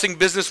discussing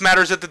business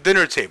matters at the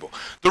dinner table.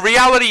 The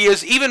reality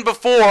is, even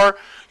before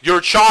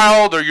your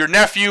child or your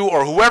nephew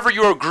or whoever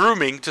you are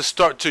grooming to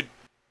start to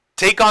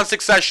take on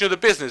succession of the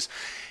business,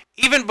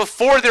 even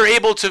before they're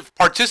able to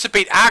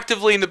participate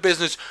actively in the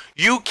business,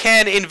 you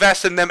can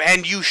invest in them,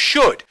 and you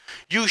should.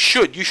 You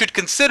should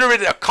consider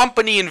it a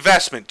company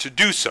investment to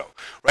do so,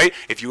 right?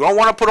 If you don't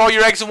want to put all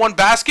your eggs in one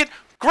basket,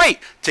 great.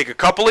 Take a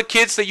couple of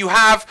kids that you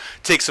have,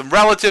 take some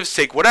relatives,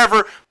 take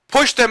whatever,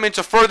 push them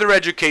into further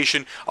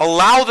education,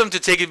 allow them to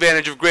take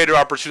advantage of greater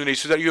opportunities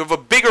so that you have a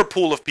bigger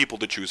pool of people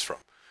to choose from,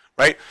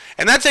 right?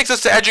 And that takes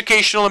us to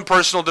educational and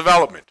personal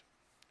development.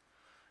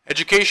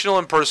 Educational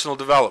and personal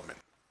development.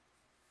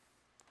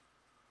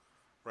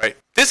 Right?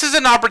 This is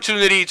an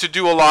opportunity to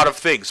do a lot of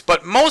things,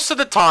 but most of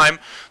the time,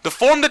 the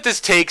form that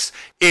this takes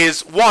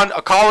is, 1,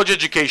 a college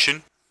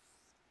education,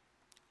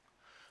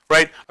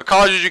 right? A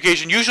college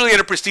education, usually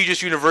at a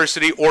prestigious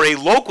university or a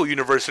local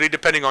university,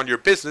 depending on your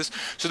business,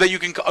 so that you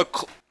can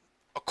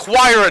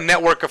acquire a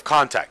network of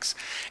contacts.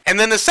 And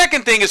then the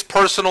second thing is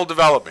personal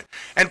development.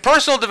 And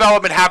personal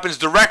development happens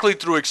directly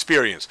through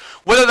experience.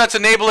 Whether that's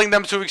enabling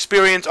them to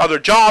experience other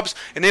jobs,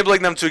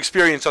 enabling them to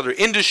experience other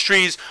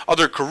industries,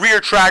 other career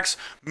tracks,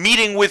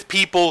 meeting with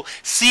people,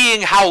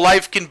 seeing how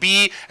life can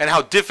be and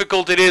how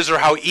difficult it is or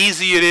how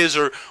easy it is,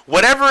 or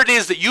whatever it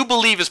is that you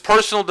believe is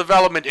personal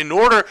development in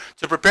order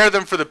to prepare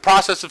them for the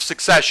process of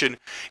succession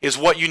is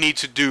what you need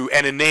to do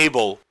and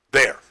enable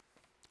there.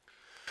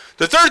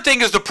 The third thing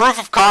is the proof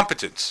of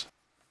competence.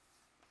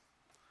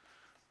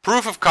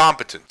 Proof of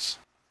competence.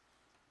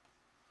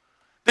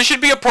 This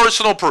should be a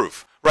personal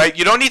proof, right?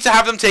 You don't need to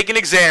have them take an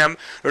exam.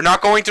 They're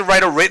not going to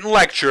write a written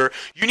lecture.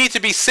 You need to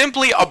be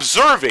simply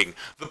observing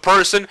the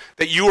person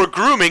that you are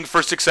grooming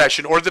for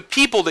succession, or the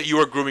people that you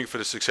are grooming for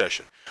the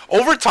succession.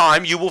 Over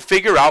time, you will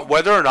figure out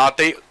whether or not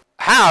they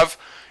have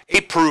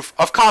a proof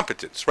of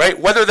competence, right?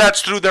 Whether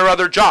that's through their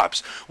other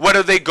jobs,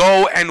 whether they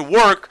go and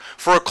work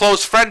for a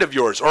close friend of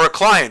yours or a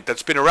client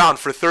that's been around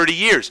for 30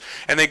 years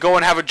and they go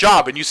and have a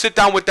job and you sit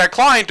down with that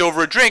client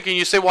over a drink and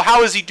you say, well,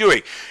 how is he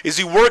doing? Is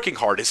he working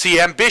hard? Is he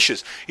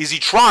ambitious? Is he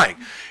trying?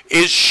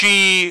 Is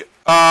she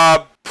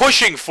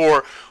pushing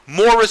for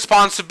more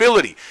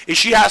responsibility? Is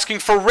she asking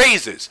for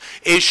raises?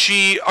 Is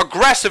she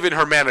aggressive in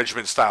her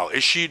management style?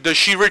 Does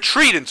she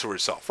retreat into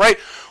herself, right?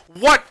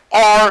 What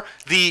are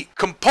the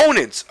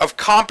components of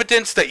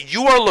competence that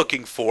you are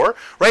looking for,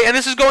 right? And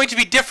this is going to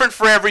be different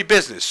for every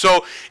business.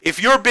 So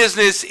if your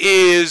business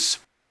is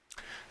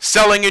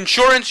selling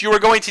insurance, you are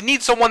going to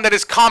need someone that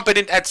is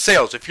competent at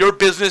sales. If your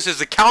business is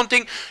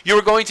accounting, you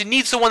are going to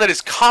need someone that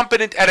is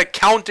competent at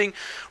accounting,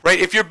 right?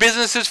 If your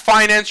business is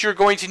finance, you're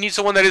going to need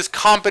someone that is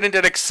competent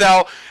at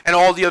Excel and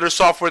all the other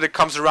software that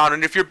comes around.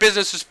 And if your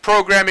business is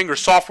programming or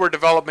software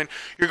development,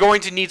 you're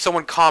going to need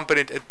someone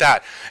competent at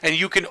that. And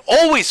you can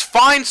always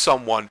find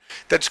someone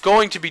that's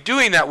going to be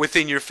doing that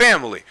within your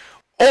family.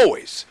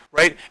 Always,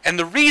 right? And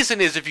the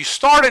reason is if you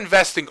start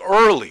investing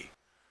early,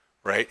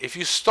 right? If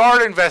you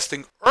start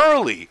investing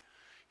early,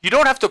 you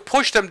don't have to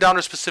push them down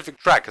a specific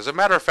track. As a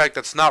matter of fact,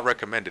 that's not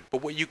recommended.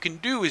 But what you can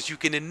do is you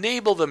can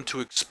enable them to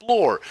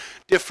explore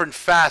different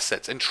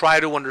facets and try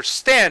to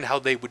understand how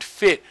they would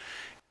fit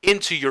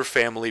into your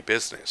family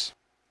business,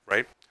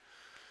 right?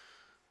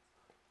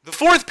 The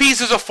fourth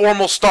piece is a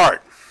formal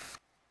start.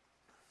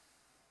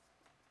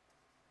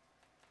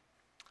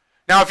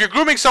 Now, if you're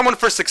grooming someone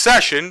for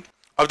succession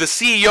of the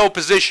CEO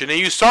position and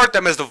you start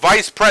them as the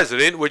vice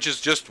president, which is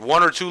just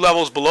 1 or 2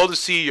 levels below the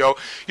CEO,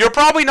 you're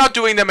probably not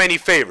doing them any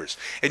favors.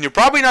 And you're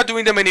probably not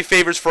doing them any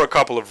favors for a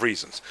couple of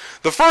reasons.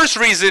 The first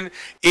reason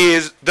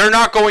is they're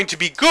not going to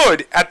be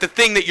good at the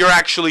thing that you're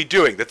actually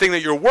doing, the thing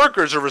that your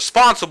workers are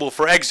responsible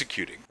for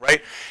executing,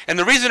 right? And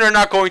the reason they're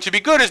not going to be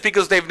good is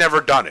because they've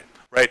never done it,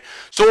 right?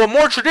 So a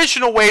more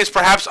traditional way is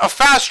perhaps a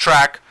fast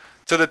track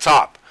to the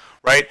top,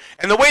 right?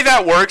 And the way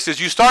that works is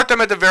you start them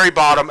at the very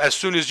bottom as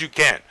soon as you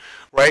can,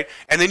 right?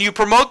 And then you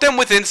promote them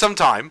within some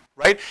time,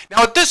 right?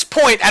 Now at this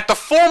point, at the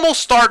formal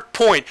start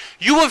point,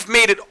 you have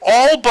made it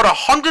all but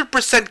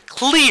 100%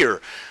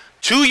 clear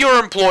to your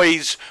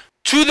employees,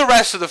 to the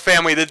rest of the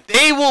family, that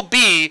they will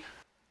be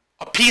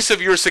a piece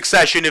of your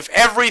succession if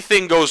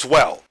everything goes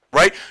well,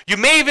 right? You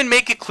may even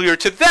make it clear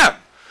to them,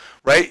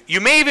 right? You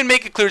may even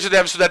make it clear to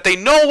them so that they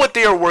know what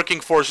they are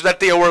working for, so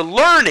that they are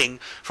learning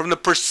from the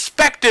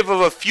perspective of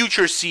a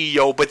future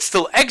CEO, but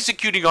still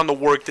executing on the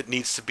work that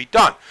needs to be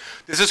done.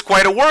 This is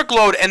quite a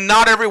workload, and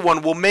not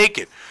everyone will make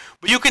it.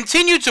 But you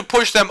continue to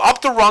push them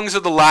up the rungs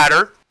of the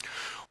ladder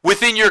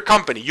within your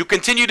company. You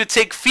continue to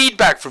take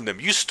feedback from them.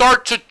 You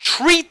start to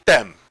treat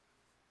them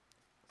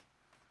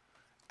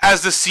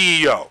as the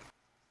CEO.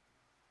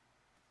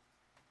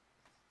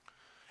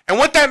 And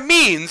what that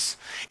means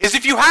is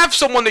if you have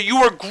someone that you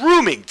are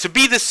grooming to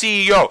be the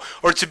CEO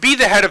or to be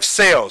the head of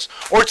sales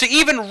or to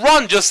even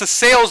run just a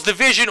sales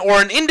division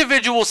or an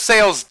individual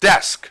sales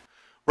desk,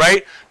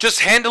 right?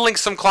 Just handling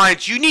some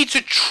clients, you need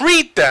to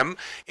treat them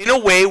in a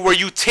way where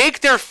you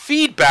take their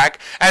feedback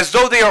as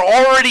though they are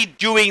already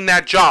doing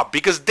that job,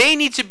 because they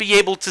need to be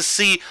able to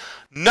see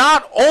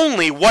not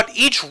only what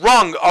each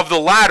rung of the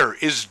ladder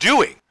is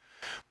doing,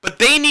 but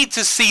they need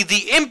to see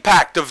the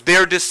impact of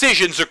their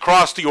decisions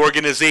across the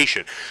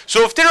organization.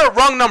 So if they're at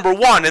rung number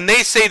 1 and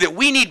they say that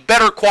we need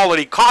better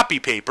quality copy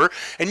paper,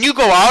 and you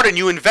go out and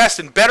you invest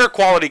in better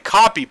quality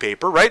copy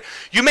paper, right?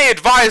 You may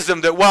advise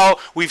them that, well,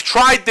 we've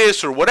tried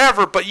this or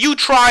whatever, but you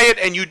try it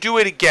and you do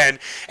it again,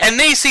 and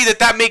they see that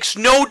that makes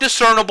no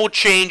discernible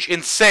change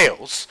in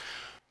sales.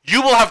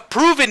 You will have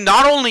proven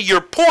not only your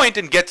point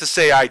and get to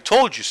say, I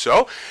told you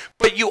so,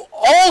 but you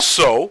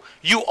also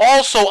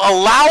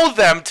allow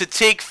them to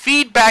take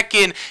feedback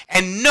in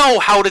and know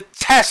how to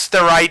test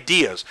their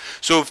ideas.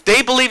 So if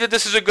they believe that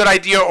this is a good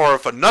idea, or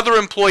if another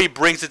employee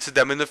brings it to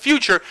them in the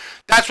future,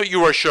 that's what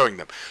you are showing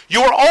them. You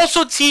are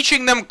also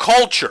teaching them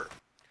culture.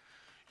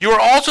 You are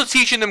also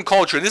teaching them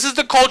culture. This is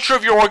the culture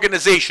of your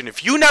organization.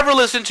 If you never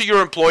listen to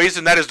your employees,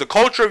 and that is the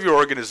culture of your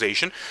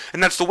organization,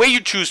 and that's the way you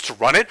choose to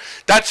run it,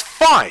 that's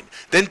fine.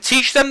 Then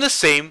teach them the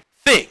same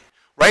thing,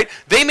 right?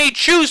 They may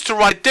choose to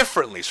run it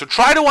differently. So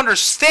try to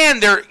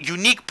understand their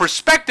unique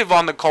perspective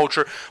on the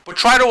culture, but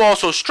try to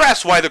also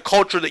stress why the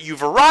culture that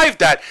you've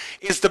arrived at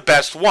is the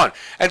best one.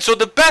 And so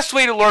the best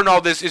way to learn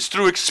all this is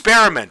through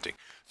experimenting,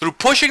 through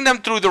pushing them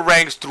through the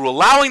ranks, through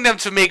allowing them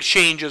to make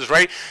changes,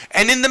 right?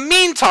 And in the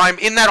meantime,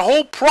 in that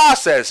whole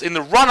process, in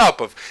the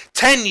run-up of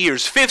 10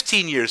 years,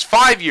 15 years,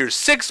 5 years,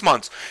 6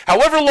 months,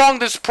 however long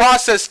this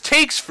process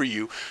takes for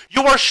you,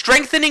 you are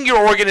strengthening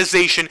your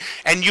organization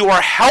and you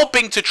are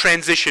helping to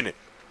transition it.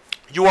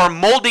 You are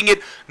molding it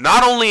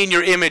not only in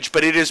your image,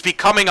 but it is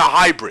becoming a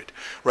hybrid,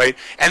 right?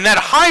 And that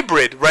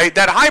hybrid, right,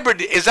 that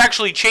hybrid is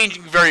actually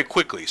changing very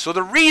quickly. So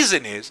the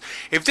reason is,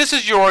 if this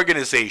is your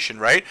organization,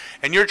 right,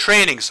 and you're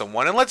training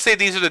someone, and let's say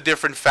these are the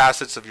different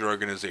facets of your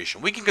organization.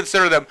 We can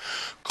consider them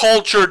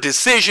culture,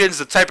 decisions,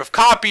 the type of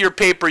copy or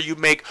paper you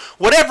make,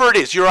 whatever it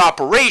is, your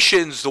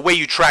operations, the way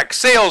you track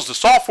sales, the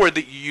software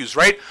that you use,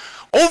 right?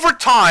 Over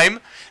time,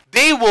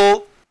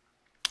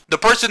 the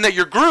person that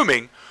you're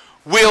grooming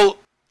will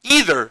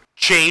either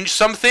change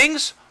some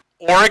things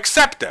or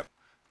accept them.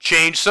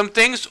 Change some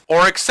things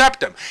or accept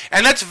them.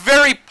 And that's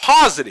very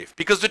positive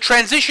because the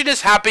transition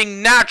is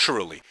happening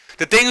naturally.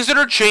 The things that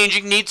are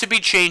changing need to be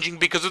changing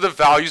because of the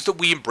values that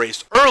we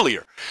embraced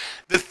earlier.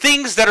 The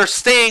things that are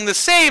staying the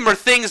same are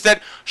things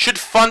that should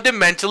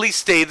fundamentally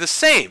stay the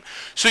same.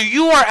 So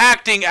you are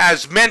acting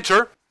as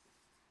mentor,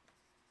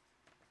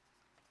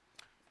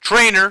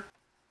 trainer,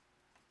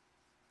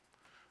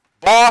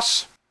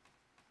 boss,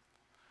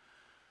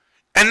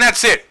 and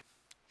that's it.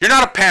 You're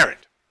not a parent.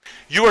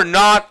 You are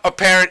not a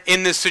parent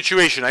in this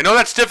situation. I know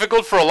that's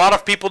difficult for a lot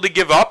of people to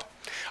give up.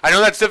 I know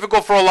that's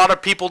difficult for a lot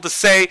of people to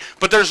say,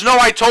 but there's no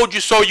I told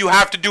you so, you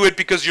have to do it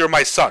because you're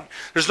my son.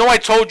 There's no I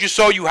told you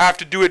so, you have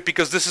to do it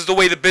because this is the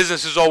way the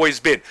business has always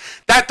been.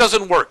 That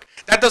doesn't work.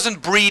 That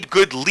doesn't breed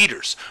good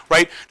leaders,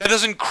 right? That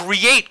doesn't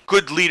create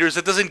good leaders.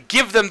 That doesn't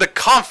give them the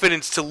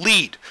confidence to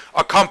lead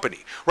a company,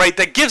 right?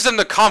 That gives them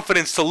the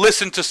confidence to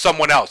listen to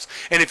someone else.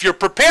 And if you're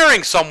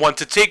preparing someone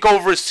to take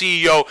over as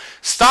CEO,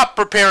 stop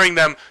preparing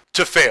them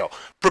to fail.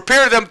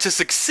 Prepare them to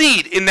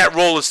succeed in that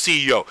role as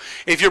CEO.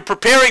 If you're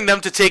preparing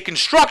them to take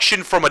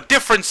instruction from a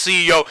different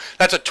CEO,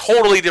 that's a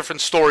totally different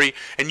story,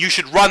 and you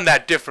should run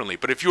that differently.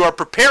 But if you are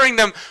preparing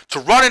them to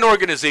run an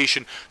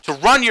organization, to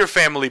run your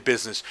family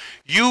business,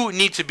 you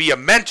need to be a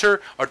mentor,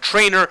 a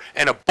trainer,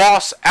 and a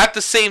boss at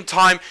the same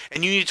time,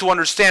 and you need to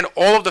understand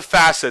all of the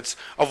facets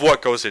of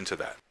what goes into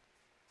that.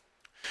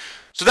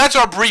 So that's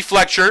our brief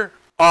lecture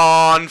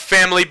on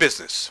family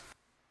business.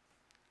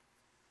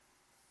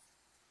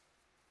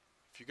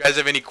 If you guys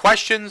have any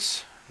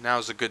questions,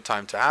 now's a good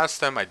time to ask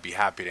them. I'd be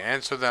happy to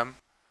answer them.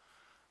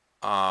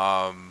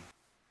 I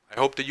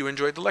hope that you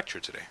enjoyed the lecture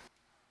today.